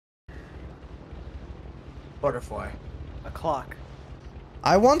Butterfly. A clock.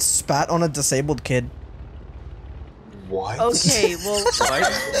 I once spat on a disabled kid. What? Okay, well. What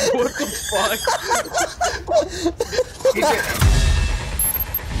the fuck?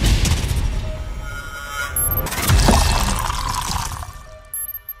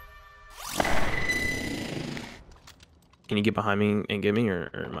 Can you get behind me and get me, or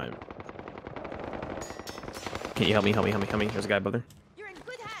am I? Can you help me? Help me! Help me! Help me! There's a guy above there. You're in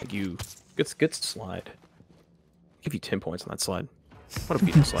good hands. Thank you. Good slide. I'll give you 10 points on that slide. What a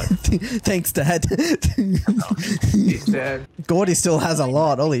beautiful slide. Thanks, Dad. He's dead. Gordy still has a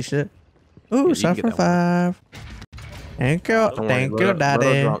lot. Holy shit. Ooh, Yeah, shot you for can get 5. Thank you. Don't worry, Thank you,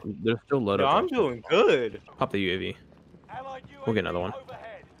 Daddy. There's still load Yo, up. I'm doing good. Pop the UAV. We'll get another one.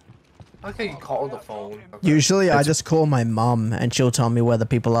 I like how you call the phone. Okay. Usually, I just call my mum and she'll tell me where the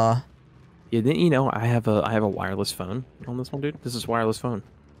people are. Yeah, didn't you know I have a wireless phone on this one, dude? This is wireless phone.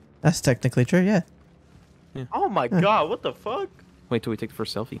 That's technically true, yeah. Oh my god, what the fuck? Wait till we take the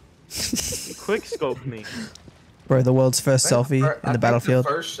first selfie. You quick scoped me. Bro, the world's first selfie in the battlefield. The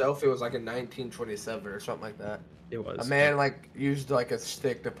first selfie was like in 1927 or something like that. It was. A man like used like a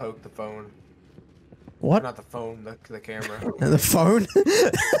stick to poke the phone. What? Not the phone, the camera. The phone?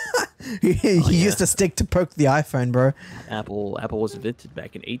 he used a stick to poke the iPhone, bro. Apple was invented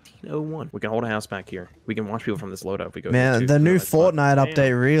back in 1801. We can hold a house back here. We can watch people from this loadout if we go. Man, the new Fortnite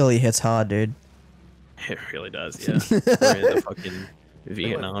update really hits hard, dude. It really does, yeah. We're in the fucking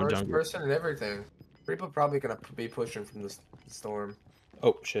Vietnam First jungle. person and everything. People probably gonna be pushing from the storm.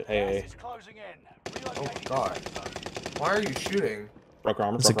 Oh shit! Hey. Oh god. Why are you shooting? Broke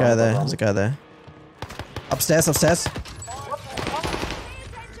armor. There's a guy there. There's a guy there. Upstairs, upstairs.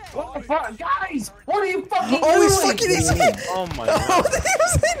 What the fuck? Guys! What are you fucking doing? Oh, he's fucking insane! Oh my god.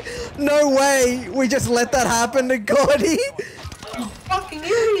 No way! We just let that happen to Gordy! You fucking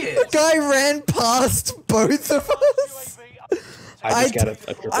idiot! The guy ran past both of us! I just got a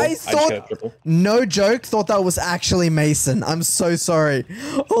triple. I thought, no joke, thought that was actually Mason. I'm so sorry.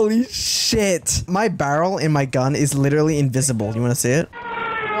 Holy shit. My barrel in my gun is literally invisible. You wanna see it?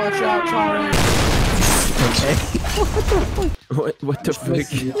 Watch out, Charlie. Okay. What the fuck?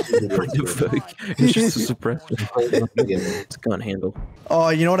 What the fuck? It's just a suppressor. It's a gun handle. Oh,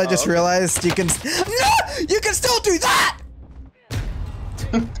 you know what I just realized? You can... No! You can still do that!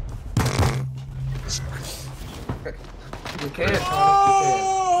 You can't,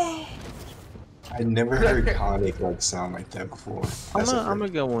 Tony. I never heard Tonic like sound like that before. I'm gonna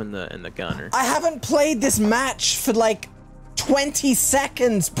go in the gunner. I haven't played this match for like 20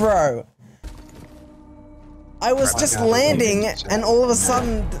 seconds, bro. I was just landing and all of a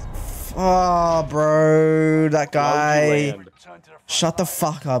sudden... Oh, bro, that guy... Shut the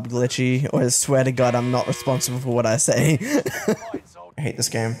fuck up, Glitchy, or I swear to God I'm not responsible for what I say. I hate this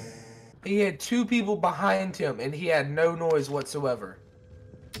game. He had 2 people behind him and he had no noise whatsoever.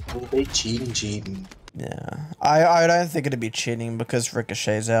 Well, they cheating. Yeah, I don't think it'd be cheating because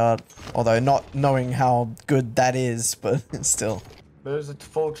Ricochet's out. Although not knowing how good that is, but still. There's a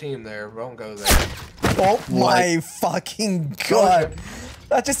full team there. Don't go there. Oh my fucking god!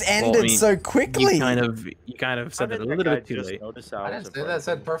 That just ended Well, I mean, so quickly. You kind of said that a little bit too late. I didn't say that. I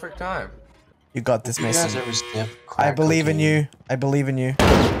said perfect time. You got this, You guys Mason. ever sniff I crack believe in cocaine? you. I believe in you.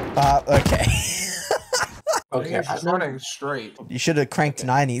 Okay. Okay, You're just running straight. You should have cranked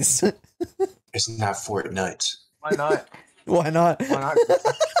 90s. it's not Fortnite. Why not? Why not? Why not?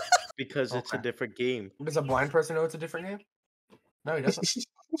 Because it's a different game. Does a blind person know it's a different game? No, he doesn't.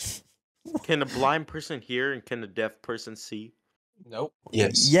 Can a blind person hear and can a deaf person see? Nope.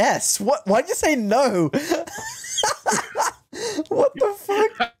 Yes. Yes. What? Why'd you say no? What the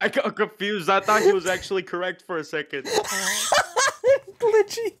fuck? I got confused. I thought he was actually correct for a second.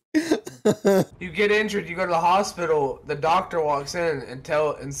 Glitchy. You get injured, you go to the hospital, the doctor walks in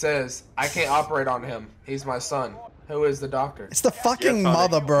and says, I can't operate on him. He's my son. Who is the doctor? It's the fucking Yeah,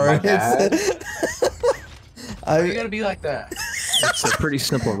 mother, bro. My dad? Why are you gonna be like that? It's a pretty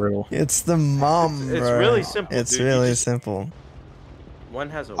simple riddle. It's the mom, bro. It's really simple, It's dude. You really just- simple. One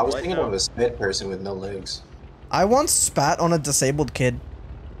has a I was white thinking of a nose. sped person with no legs. I once spat on a disabled kid.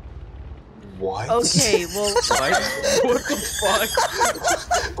 What? Okay, well. What the fuck?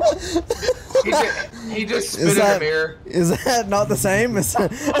 He just spit in a mirror. Is that not the same?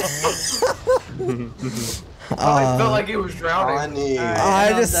 I felt like he was drowning. Funny.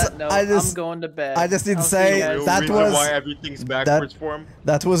 I just- I'm going to bed. I just need to I'll see say you guys. Real that reason was- why everything's backwards for him.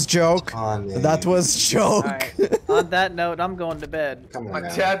 That was joke. Funny. That was joke. Alright, on that note, I'm going to bed. Come on My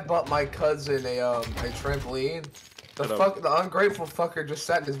now. dad bought my cousin a trampoline. The ungrateful fucker just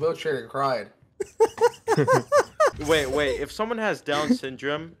sat in his wheelchair and cried. Wait. If someone has Down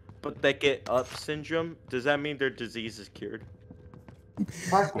syndrome, but they get up syndrome, does that mean their disease is cured?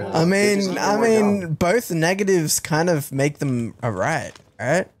 Fuck no. I They just mean, need to work out. both negatives kind of make them alright,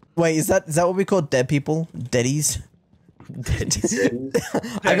 right? Wait, is that what we call dead people? Deadies?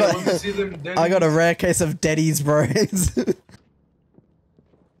 I got a rare case of deadies, bro.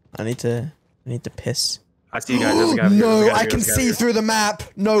 I need to piss. I see you guys. There's a guy over here, there's a No, guy I here, can there's a guy see here. through the map.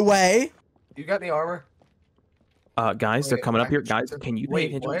 No way. You got the armor? Guys, they're Wait, coming up I here. can Guys, shoot them. can you pay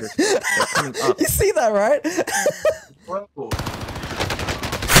Wait, attention? what? They're coming up. You see that, right? Bro.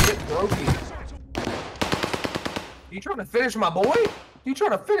 Get brokey. You trying to finish my boy? You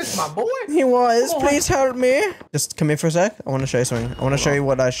trying to finish my boy? He was. Come on. Please help me. Just come here for a sec. I want to show you something. I want to show you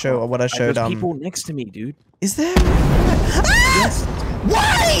what I showed. There's people next to me, dude. Is there? Ah!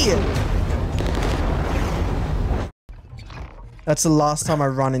 Why? That's the last time I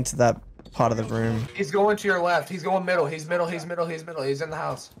run into that part of the room. He's going to your left. He's going middle. He's middle. He's middle. He's middle. He's in the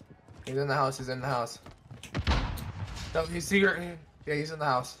house. He's in the house. He's in the house. No, he's here. Yeah, he's in the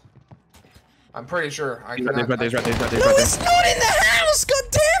house. I'm pretty sure. He's right there. No, it's not in the house. God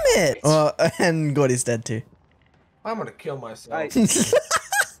damn it! Oh, and Gordy's dead too. I'm gonna kill myself.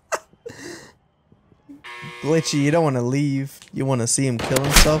 Glitchy, you don't want to leave. You want to see him kill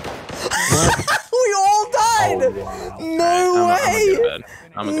himself. We all died. Oh, wow. No way.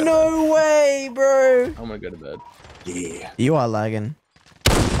 No way, bro. I'm gonna go to bed. Yeah. You are lagging.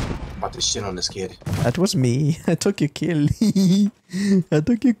 I'm about to shit on this kid. That was me. I took your kill. I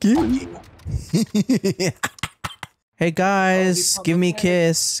took your kill. Hey guys, give me a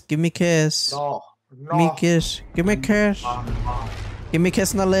kiss. Give me a kiss. No. Give me a kiss. Give me a kiss. Give me a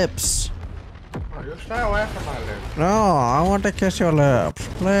kiss on the lips. No, you stay away from my lips. No, I want to kiss your lips.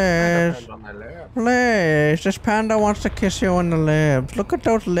 Please. On my lip. Please. This panda wants to kiss you on the lips. Look at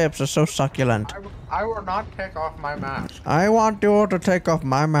those lips. They're so succulent. I will not take off my mask. I want you to take off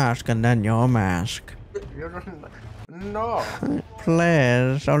my mask and then your mask. You don't. No.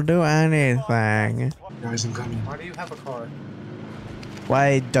 Please, I'll do anything. Guys, I'm coming. Why do you have a car?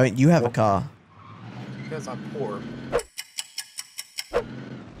 Why don't you have a car? Because I'm poor.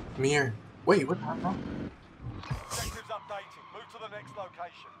 Come here. Wait, what the hell?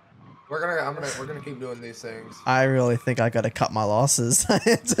 We're gonna keep doing these things. I really think I gotta cut my losses.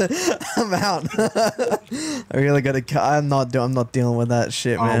 I'm out. I really gotta cut. I'm not dealing with that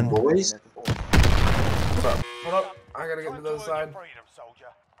shit, man. Boys? What's up? Hold up. I gotta get to the other side.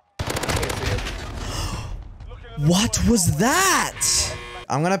 Can't see it. What was that?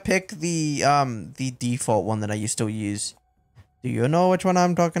 I'm gonna pick the default one that I used to use. Do you know which one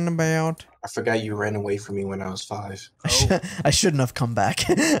I'm talking about? I forgot you ran away from me when I was 5. I shouldn't have come back.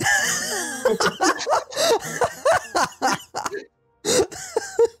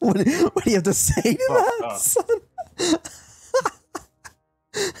 What do you have to say to that, son?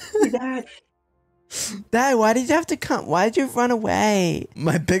 Dad, why did you have to come? Why did you run away?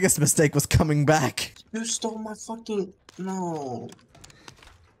 My biggest mistake was coming back. You stole my fucking... No.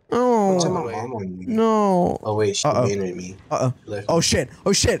 Oh, Tell my mom on you. no. Oh wait, she abandoned me. Left Oh me. shit.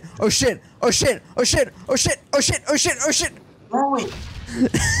 Oh shit. Oh shit. Oh shit. Oh shit. Oh shit. Oh shit. Oh shit. Oh shit. Oh wait.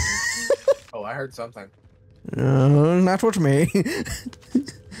 Oh, I heard something. No, that was me.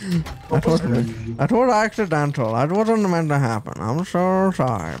 That was me. That was accidental. That wasn't meant to happen. I'm so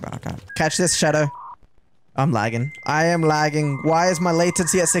sorry about that. Catch this, Shadow. I'm lagging. I am lagging. Why is my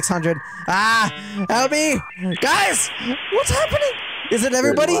latency at 600? Ah! Help me! Guys! What's happening? Is it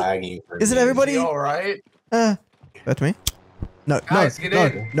everybody? Is it everybody? All right. That's me. No, Guys, no, get no,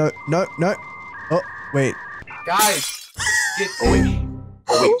 in. no, no, no. Oh, wait. Guys, get Oh wait.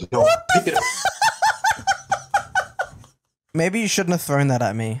 Oh wait. No. Pick it up. Maybe you shouldn't have thrown that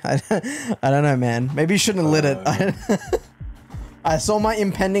at me. I don't know, man. Maybe you shouldn't have lit it. I saw my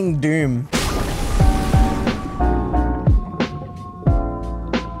impending doom.